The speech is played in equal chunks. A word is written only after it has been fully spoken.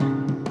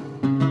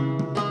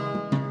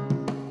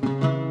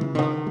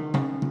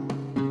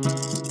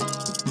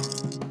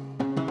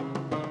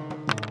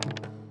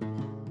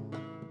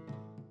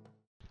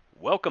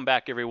Welcome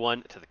back,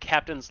 everyone, to the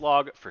Captain's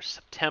Log for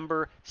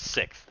September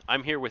 6th.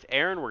 I'm here with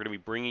Aaron. We're going to be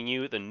bringing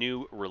you the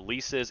new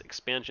releases,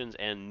 expansions,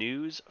 and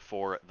news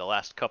for the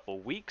last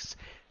couple weeks.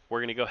 We're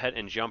going to go ahead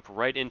and jump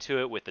right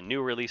into it with the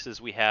new releases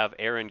we have.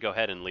 Aaron, go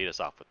ahead and lead us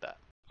off with that.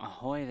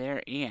 Ahoy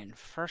there, Ian.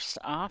 First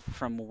off,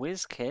 from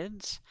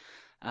WizKids,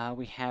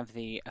 we have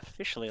the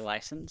officially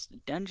licensed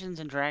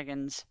Dungeons &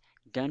 Dragons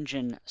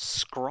Dungeon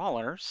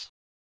Scrawlers,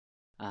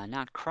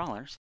 not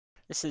crawlers.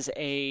 This is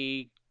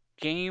a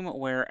game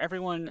where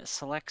everyone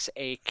selects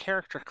a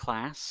character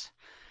class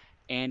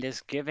and is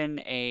given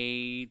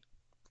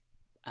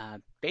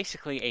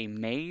basically a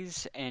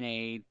maze and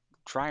a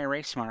dry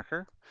erase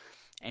marker,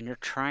 and you're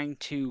trying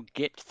to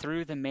get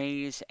through the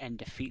maze and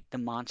defeat the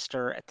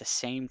monster at the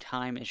same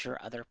time as your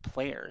other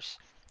players.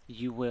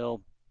 You will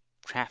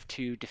have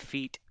to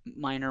defeat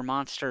minor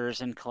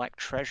monsters and collect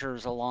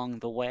treasures along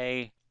the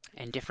way,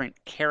 and different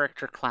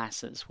character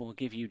classes will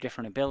give you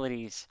different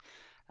abilities,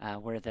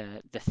 where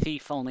the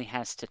thief only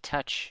has to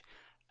touch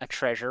a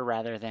treasure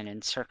rather than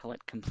encircle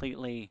it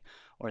completely,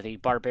 or the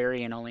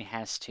barbarian only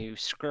has to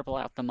scribble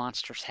out the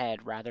monster's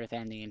head rather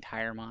than the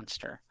entire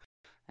monster.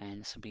 And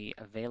this will be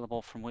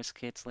available from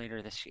WizKids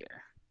later this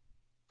year.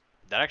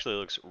 That actually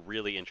looks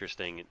really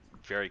interesting,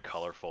 very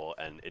colorful,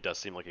 and it does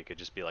seem like it could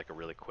just be like a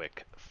really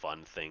quick,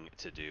 fun thing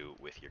to do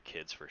with your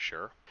kids for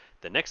sure.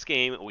 The next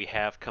game we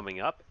have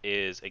coming up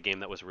is a game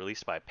that was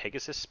released by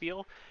Pegasus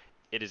Spiel.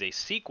 It is a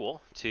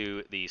sequel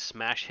to the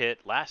smash hit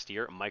last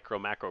year, Micro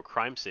Macro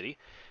Crime City.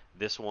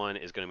 This one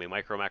is going to be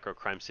Micro Macro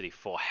Crime City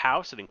Full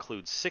House. It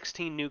includes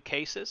 16 new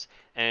cases,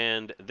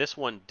 and this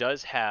one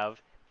does have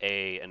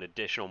an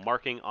additional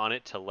marking on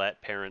it to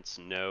let parents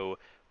know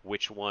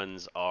which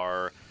ones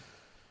are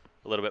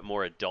a little bit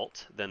more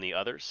adult than the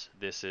others.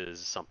 This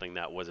is something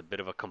that was a bit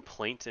of a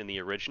complaint in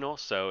the original,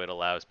 so it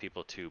allows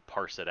people to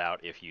parse it out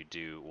if you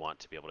do want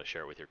to be able to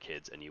share it with your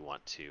kids and you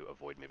want to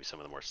avoid maybe some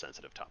of the more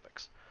sensitive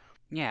topics.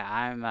 Yeah,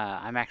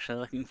 I'm actually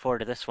looking forward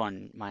to this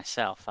one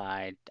myself.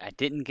 I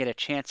didn't get a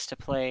chance to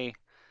play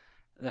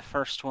the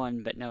first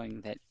one, but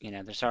knowing that,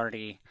 there's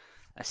already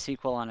a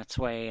sequel on its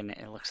way, and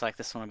it looks like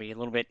this one will be a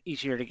little bit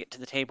easier to get to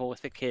the table with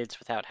the kids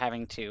without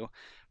having to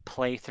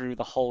play through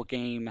the whole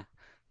game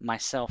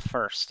myself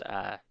first.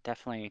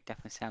 Definitely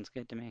sounds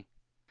good to me.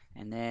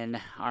 And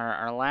then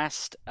our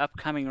last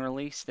upcoming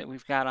release that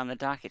we've got on the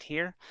docket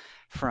here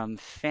from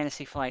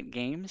Fantasy Flight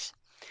Games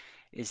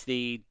is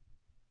the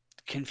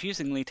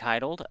confusingly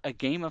titled A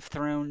Game of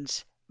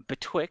Thrones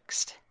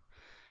Betwixt,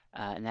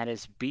 and that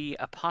is B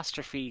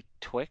apostrophe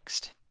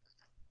Twixt.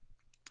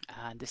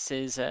 This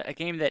is a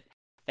game that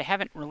they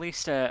haven't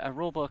released a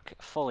rulebook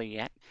fully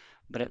yet,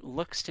 but it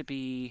looks to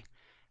be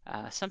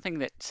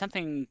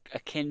something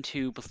akin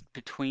to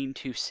Between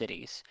Two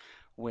Cities,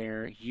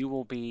 where you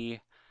will be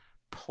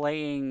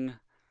playing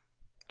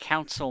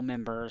council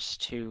members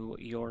to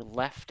your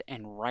left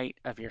and right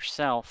of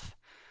yourself,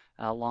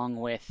 along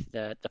with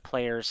the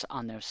players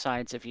on those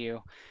sides of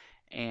you,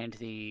 and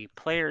the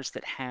players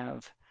that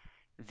have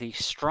the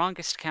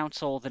strongest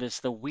council that is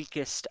the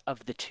weakest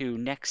of the two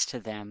next to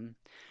them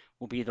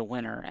will be the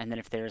winner. And then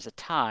if there is a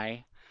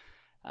tie,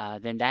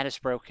 then that is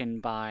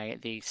broken by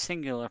the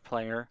singular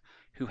player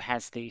who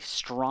has the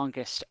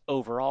strongest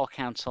overall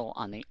council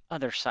on the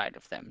other side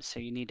of them.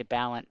 So you need to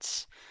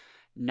balance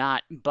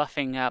not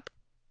buffing up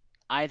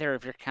either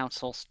of your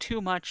councils too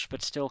much,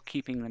 but still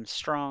keeping them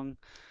strong.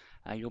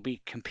 You'll be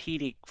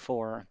competing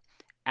for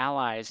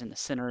allies in the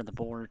center of the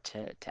board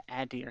to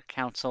add to your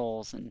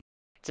councils. And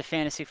it's a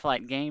Fantasy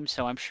Flight game,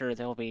 so I'm sure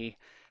there'll be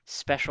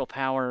special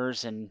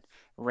powers and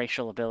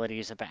racial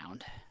abilities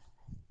abound.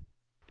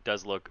 It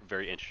does look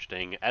very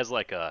interesting as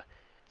like a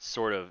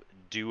sort of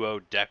duo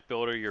deck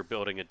builder. You're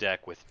building a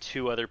deck with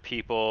two other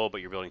people,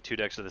 but you're building two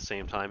decks at the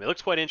same time. It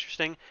looks quite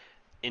interesting.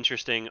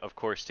 Interesting, of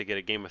course, to get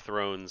a Game of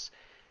Thrones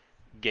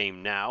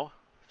game now,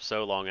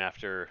 so long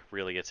after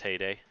really its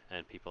heyday,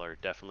 and people are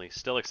definitely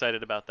still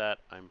excited about that,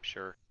 I'm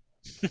sure.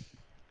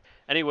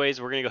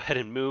 Anyways, we're going to go ahead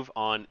and move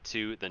on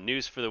to the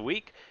news for the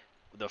week.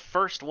 The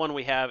first one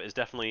we have is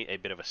definitely a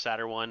bit of a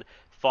sadder one.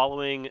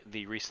 Following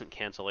the recent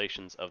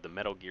cancellations of the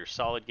Metal Gear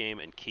Solid game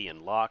and Key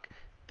and Lock,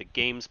 the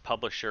game's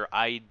publisher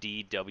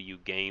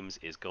IDW Games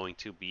is going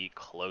to be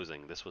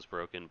closing. This was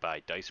broken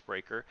by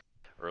Dicebreaker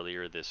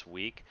earlier this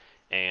week,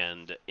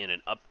 and in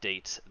an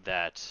update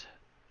that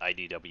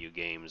IDW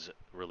Games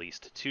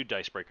released to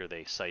Dicebreaker,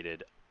 they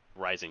cited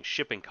rising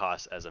shipping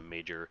costs as a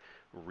major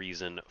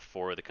reason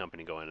for the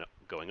company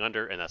going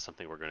under, and that's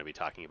something we're going to be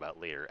talking about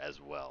later as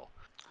well.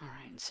 All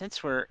right, and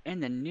since we're in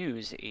the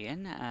news,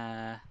 Ian,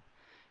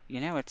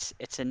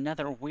 it's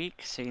another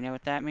week, so you know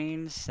what that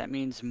means? That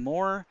means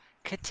more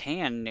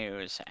Catan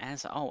news,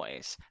 as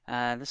always.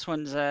 This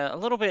one's a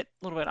little bit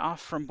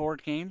off from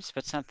board games,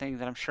 but something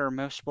that I'm sure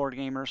most board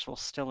gamers will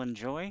still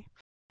enjoy.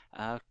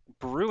 A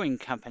brewing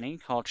company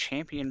called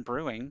Champion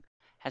Brewing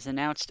has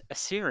announced a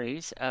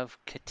series of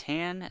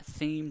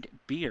Catan-themed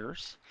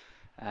beers,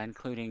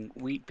 including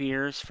wheat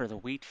beers for the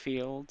wheat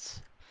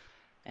fields,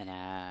 and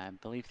I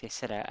believe they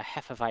said a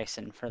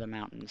Hefeweizen for the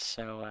mountains.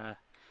 So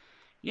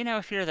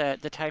If you're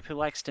the type who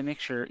likes to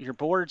mix your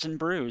boards and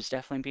brews,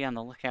 definitely be on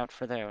the lookout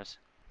for those.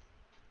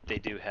 They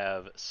do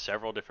have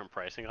several different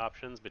pricing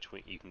options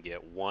between you can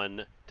get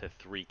 1 to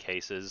 3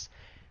 cases.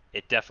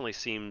 It definitely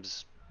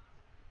seems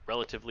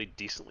relatively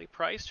decently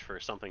priced for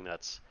something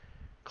that's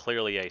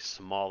clearly a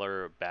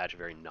smaller batch,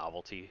 very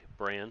novelty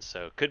brand.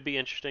 So it could be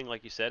interesting,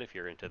 like you said, if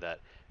you're into that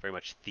very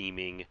much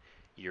theming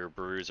your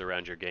brews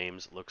around your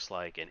games. Looks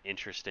like an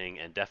interesting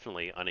and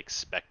definitely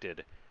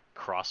unexpected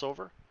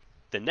crossover.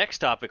 The next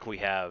topic we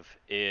have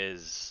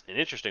is an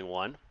interesting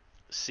one.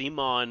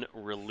 CMON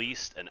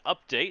released an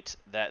update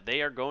that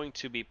they are going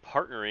to be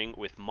partnering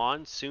with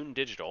Monsoon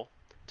Digital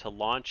to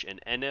launch an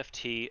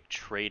NFT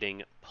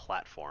trading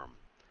platform.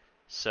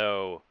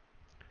 So,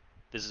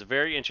 this is a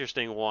very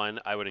interesting one.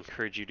 I would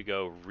encourage you to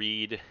go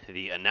read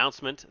the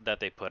announcement that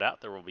they put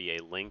out. There will be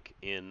a link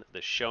in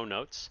the show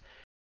notes.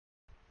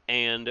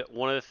 And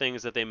one of the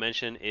things that they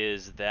mention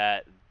is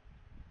that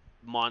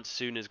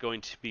Monsoon is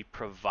going to be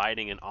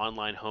providing an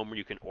online home where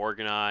you can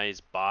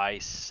organize, buy,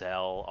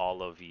 sell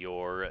all of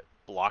your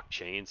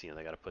blockchains.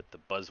 They got to put the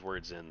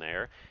buzzwords in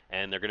there,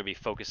 and they're going to be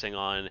focusing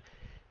on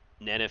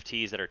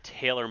NFTs that are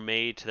tailor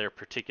made to their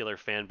particular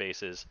fan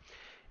bases.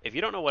 If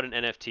you don't know what an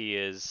NFT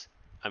is,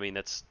 I mean,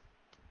 that's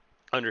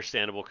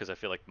understandable because I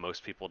feel like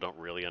most people don't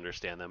really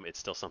understand them. It's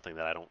still something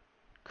that I don't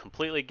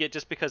completely get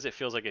just because it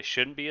feels like it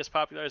shouldn't be as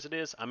popular as it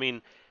is. I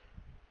mean,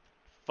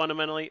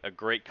 fundamentally, a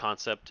great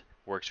concept,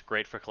 works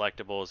great for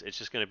collectibles. It's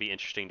just going to be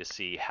interesting to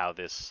see how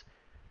this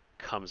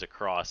comes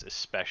across,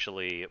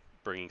 especially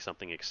bringing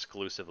something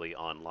exclusively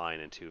online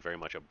into very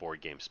much a board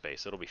game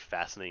space. It'll be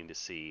fascinating to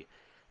see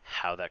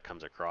how that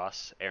comes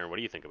across. Aaron, what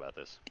do you think about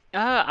this?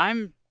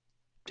 I'm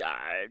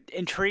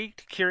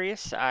intrigued,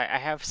 curious. I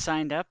have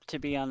signed up to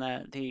be on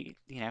the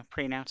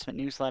pre-announcement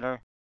newsletter.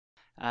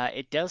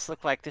 It does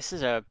look like this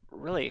is a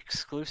really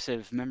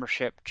exclusive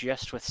membership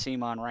just with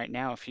CMON right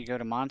now. If you go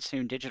to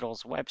Monsoon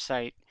Digital's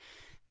website,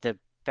 the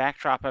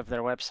backdrop of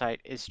their website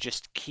is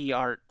just key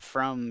art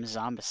from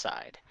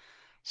Zombicide.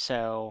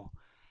 So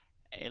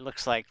it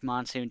looks like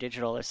Monsoon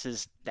Digital, this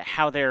is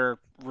how they're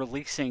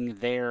releasing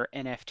their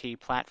NFT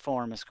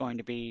platform is going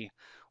to be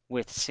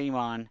with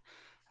CMON.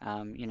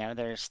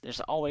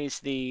 There's always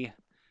the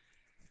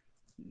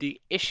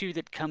issue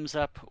that comes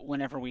up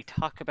whenever we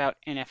talk about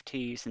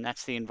NFTs, and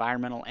that's the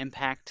environmental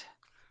impact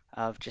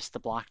of just the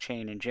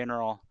blockchain in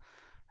general.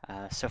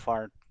 So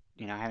far,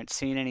 I haven't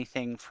seen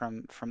anything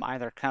from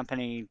either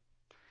company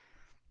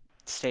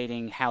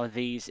stating how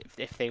these,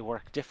 if they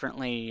work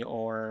differently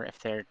or if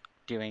they're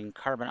doing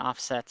carbon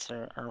offsets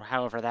or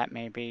however that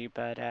may be.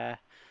 But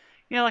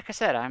like I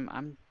said,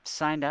 I'm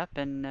signed up,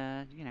 and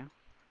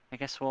I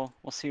guess we'll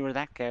see where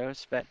that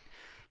goes. But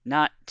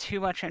not too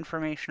much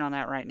information on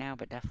that right now,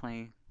 but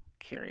definitely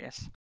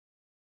curious.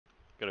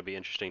 Going to be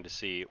interesting to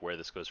see where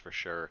this goes for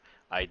sure.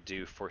 I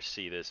do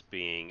foresee this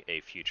being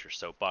a future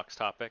soapbox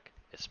topic,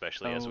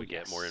 especially as Oh we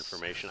get more yes.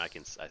 information.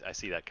 I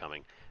see that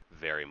coming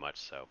very much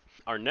so.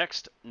 Our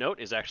next note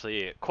is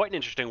actually quite an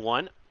interesting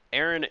one.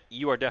 Aaron,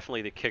 you are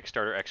definitely the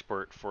Kickstarter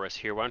expert for us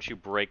here. Why don't you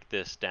break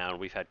this down?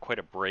 We've had quite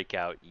a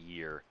breakout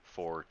year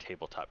for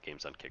tabletop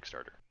games on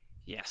Kickstarter.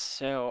 Yes.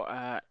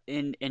 So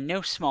in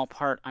no small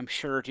part, I'm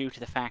sure due to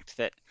the fact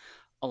that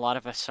a lot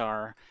of us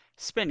are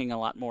spending a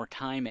lot more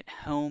time at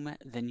home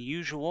than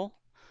usual.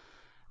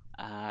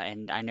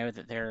 And I know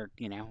that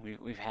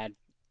we've had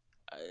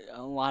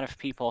a lot of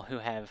people who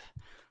have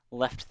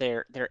left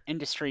their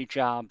industry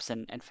jobs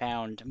and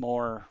found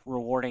more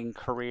rewarding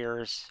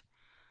careers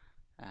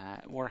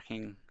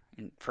working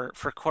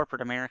for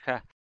corporate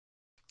America.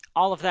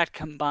 All of that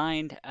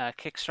combined,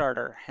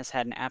 Kickstarter has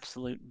had an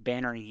absolute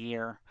banner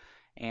year.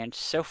 And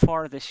so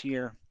far this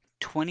year,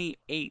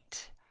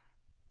 28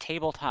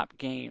 tabletop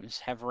games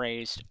have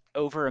raised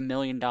over $1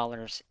 million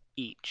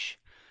each.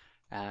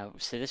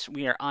 So this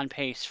we are on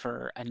pace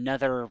for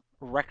another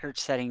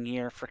record-setting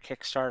year for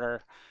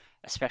Kickstarter,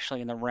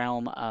 especially in the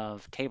realm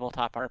of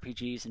tabletop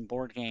RPGs and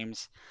board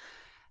games.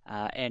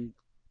 And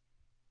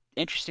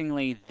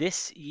interestingly,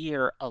 this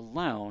year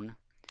alone,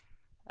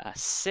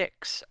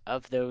 6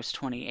 of those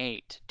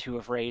 28 to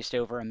have raised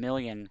over $1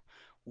 million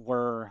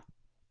were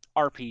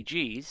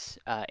RPGs,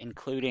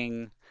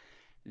 including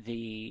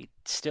the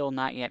still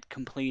not yet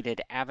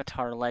completed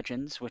Avatar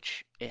Legends,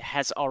 which it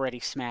has already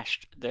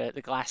smashed the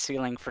glass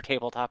ceiling for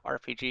tabletop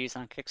RPGs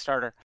on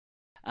Kickstarter.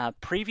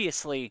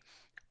 Previously,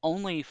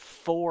 only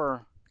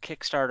 4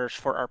 Kickstarters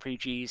for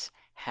RPGs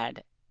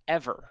had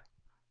ever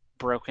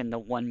broken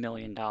the $1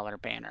 million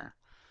banner.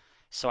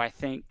 So I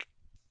think,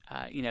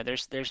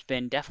 there's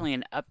been definitely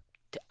an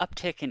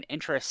uptick in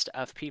interest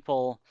of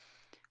people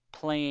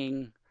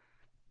playing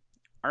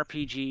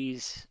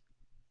RPGs.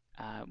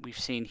 We've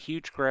seen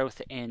huge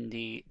growth in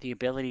the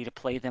ability to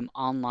play them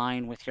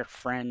online with your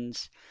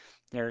friends.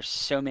 There's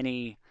so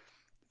many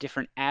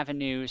different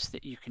avenues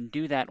that you can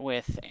do that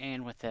with,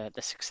 and with the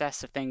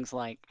success of things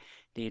like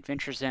the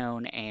Adventure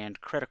Zone and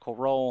Critical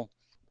Role,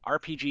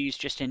 RPGs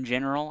just in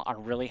general are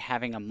really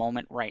having a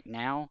moment right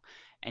now,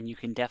 and you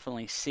can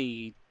definitely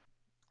see,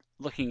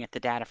 looking at the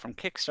data from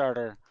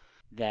Kickstarter,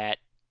 that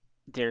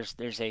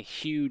there's a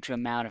huge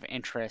amount of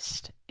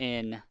interest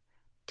in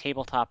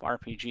tabletop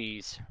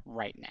RPGs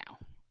right now.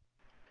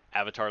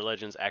 Avatar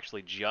Legends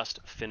actually just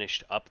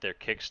finished up their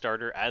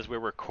Kickstarter as we're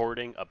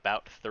recording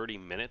about 30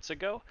 minutes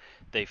ago.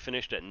 They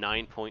finished at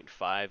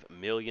 $9.5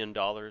 million,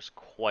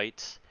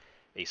 quite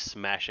a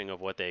smashing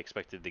of what they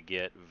expected to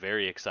get.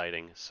 Very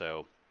exciting.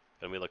 So,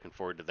 gonna be looking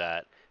forward to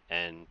that,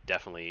 and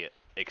definitely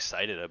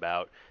excited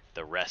about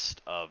the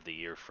rest of the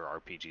year for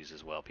RPGs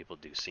as well. People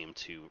do seem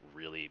to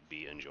really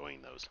be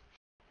enjoying those.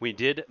 We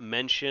did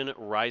mention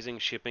rising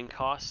shipping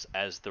costs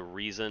as the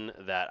reason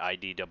that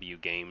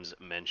IDW Games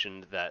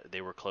mentioned that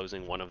they were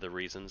closing, one of the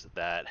reasons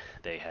that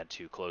they had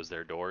to close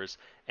their doors.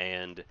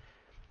 And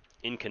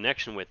in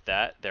connection with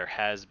that, there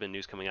has been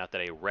news coming out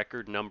that a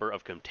record number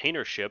of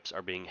container ships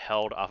are being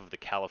held off of the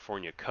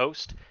California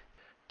coast.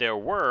 There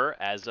were,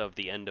 as of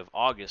the end of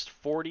August,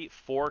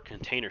 44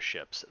 container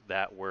ships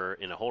that were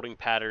in a holding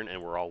pattern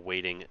and were all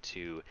waiting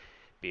to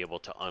be able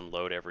to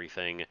unload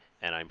everything.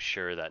 And I'm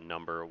sure that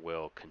number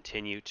will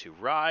continue to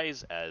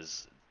rise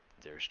as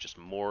there's just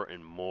more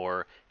and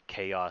more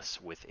chaos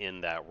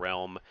within that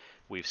realm.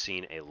 We've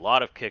seen a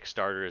lot of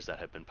Kickstarters that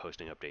have been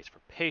posting updates for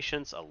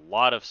patients. A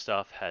lot of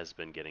stuff has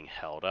been getting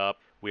held up.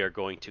 We are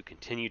going to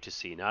continue to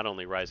see not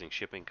only rising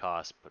shipping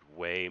costs, but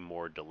way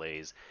more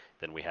delays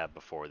than we have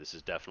before. This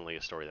is definitely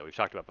a story that we've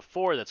talked about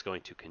before that's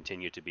going to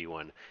continue to be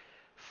one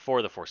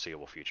for the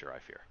foreseeable future, I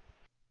fear.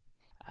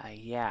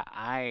 Yeah,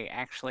 I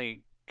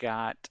actually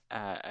got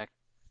a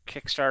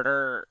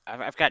Kickstarter.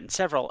 I've gotten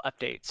several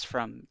updates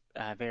from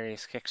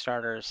various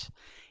Kickstarters,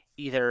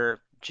 either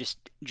just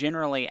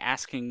generally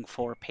asking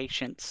for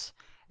patience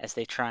as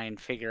they try and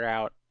figure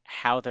out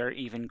how they're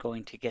even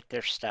going to get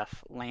their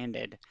stuff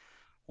landed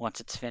once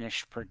it's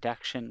finished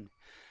production.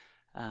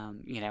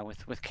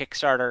 With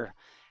Kickstarter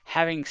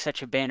having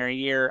such a banner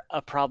year,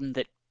 a problem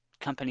that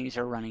companies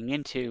are running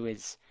into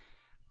is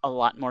a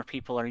lot more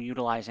people are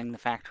utilizing the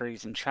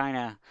factories in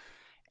China,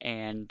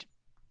 and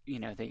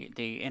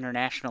the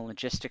international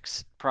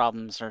logistics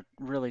problems are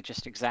really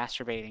just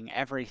exacerbating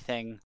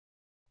everything.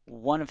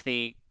 One of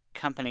the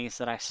companies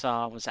that I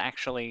saw was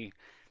actually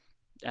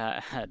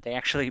they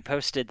actually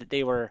posted that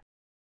they were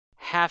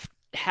half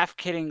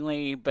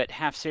kiddingly but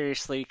half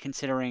seriously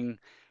considering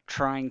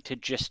trying to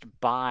just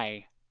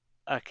buy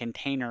a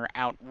container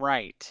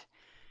outright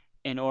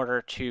in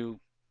order to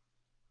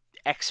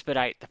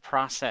expedite the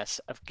process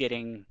of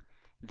getting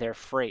their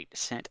freight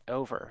sent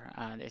over.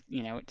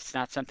 It's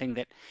not something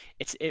that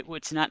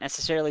it's not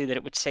necessarily that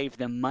it would save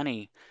them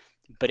money,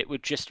 but it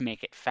would just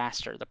make it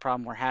faster. The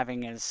problem we're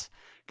having is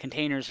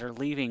containers are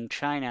leaving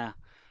China,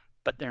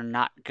 but they're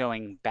not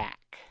going back.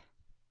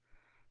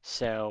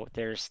 So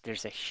there's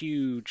a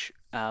huge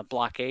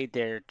blockade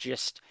there.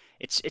 Just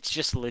it's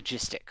just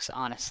logistics,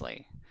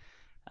 honestly.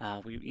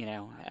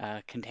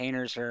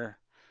 Containers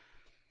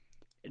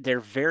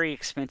they're very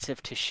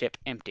expensive to ship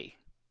empty.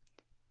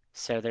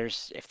 So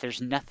if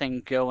there's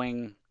nothing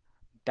going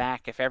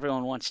back, if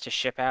everyone wants to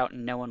ship out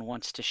and no one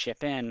wants to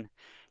ship in,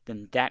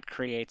 then that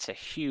creates a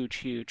huge,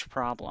 huge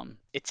problem.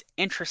 It's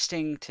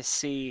interesting to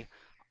see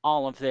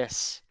all of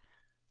this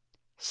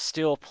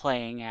still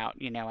playing out.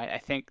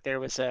 I think there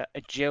was a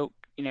joke,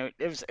 it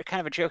was a kind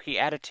of a jokey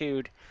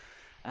attitude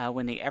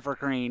when the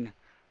Evergreen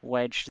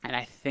wedged, and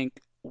I think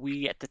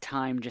we at the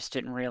time just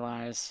didn't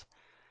realize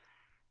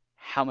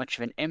how much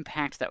of an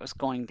impact that was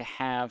going to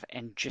have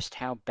and just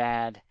how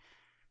bad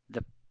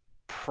the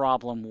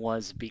problem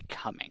was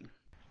becoming.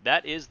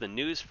 That is the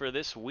news for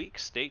this week.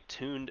 Stay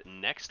tuned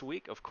next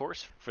week, of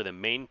course, for the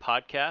main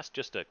podcast.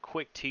 Just a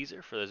quick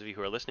teaser for those of you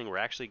who are listening. We're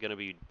actually going to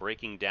be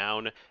breaking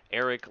down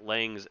Eric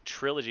Lang's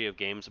trilogy of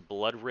games,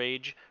 Blood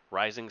Rage,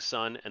 Rising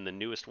Sun, and the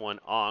newest one,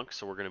 Ankh.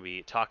 So we're going to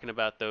be talking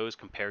about those,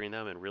 comparing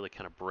them, and really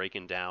kind of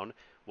breaking down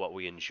what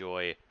we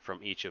enjoy from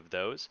each of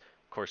those.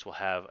 Of course, we'll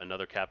have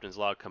another Captain's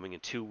Log coming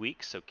in 2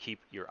 weeks, so keep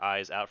your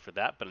eyes out for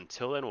that. But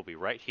until then, we'll be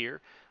right here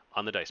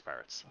on the Dice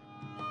Pirates.